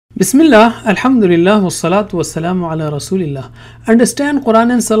Bismillah, Alhamdulillah, wassalatu wassalamu ala Rasulillah. Understand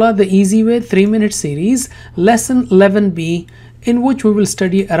Quran and Salah the easy way 3-minute series, lesson 11b, in which we will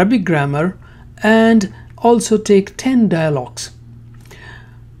study Arabic grammar and also take 10 dialogues.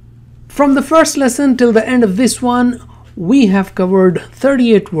 From the first lesson till the end of this one, we have covered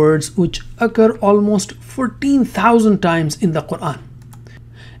 38 words which occur almost 14,000 times in the Quran.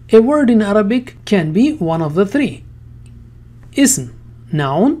 A word in Arabic can be one of the three: ism,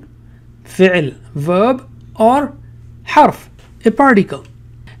 noun, fi'l, verb, or harf, a particle.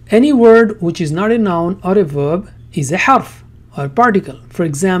 Any word which is not a noun or a verb is a harf or particle. For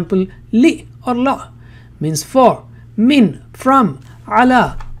example, li or la means for, min, from,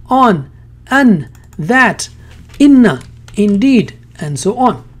 ala, on, an, that, inna, indeed, and so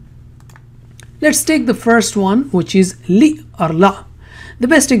on. Let's take the first one, which is li or la. The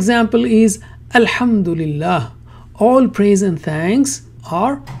best example is Alhamdulillah. All praise and thanks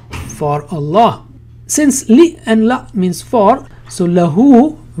are for Allah. Since li and la means for, so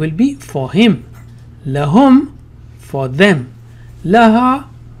lahu will be for him, lahum for them, laha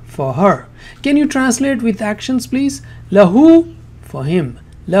for her. Can you translate with actions, please? Lahu for him,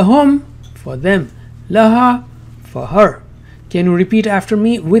 lahum for them, laha for her. Can you repeat after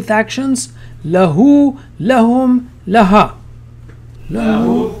me with actions? Lahu, lahum, laha.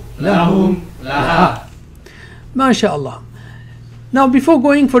 Lahu, lahum, laha. MashaAllah. Now before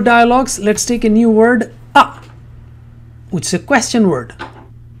going for dialogues, let's take a new word, which is a question word.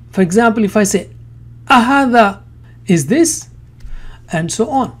 For example, if I say ahada, is this? And so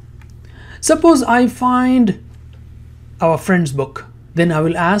on. Suppose I find our friend's book, then I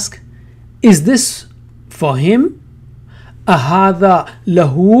will ask, is this for him? Ahada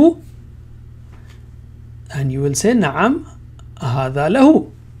lahu? And you will say na'am, ahada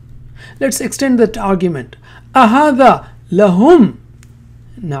lahu. Let's extend that argument. Ahada lahum?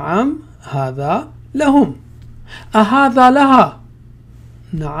 Na'am, hada lahum. Ahada laha?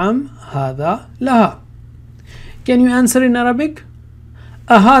 Na'am, hada laha. Can you answer in Arabic?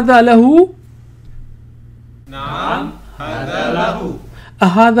 Ahada lahu? Na'am, hada lahu.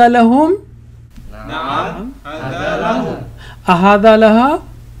 Ahada lahum? Na'am, hada lahu. Ahada laha?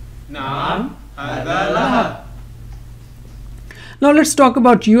 Na'am, hada laha. Now let's talk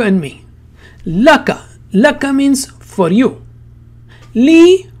about you and me. Laka. Laka means for you.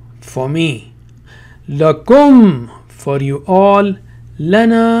 Li for me. Lakum for you all.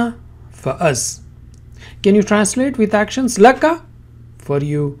 Lana for us. Can you translate with actions? Laka for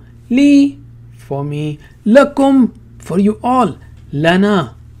you. Li for me. Lakum for you all.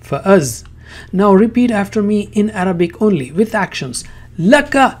 Lana for us. Now repeat after me in Arabic only with actions.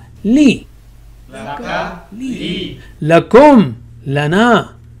 Laka li. Laka li. Lakum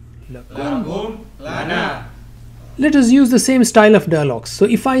lana. Lakum lana. Let us use the same style of dialogues. So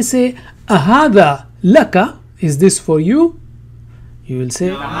if I say ahada laka, is this for you? You will say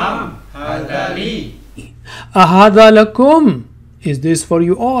Na'am, hada li. ahada lakum, is this for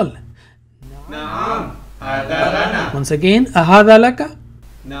you all? Na'am, hada lana. Once again, ahada laka,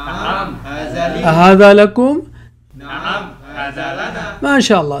 Na'am, hada li. ahada lakum. Na'am, hada lana.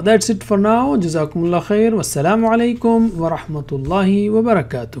 MashaAllah. That's it for now. Jazakumullah khair. Wassalamu alaikum wa rahmatullahi wa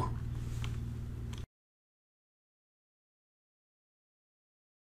barakatuh.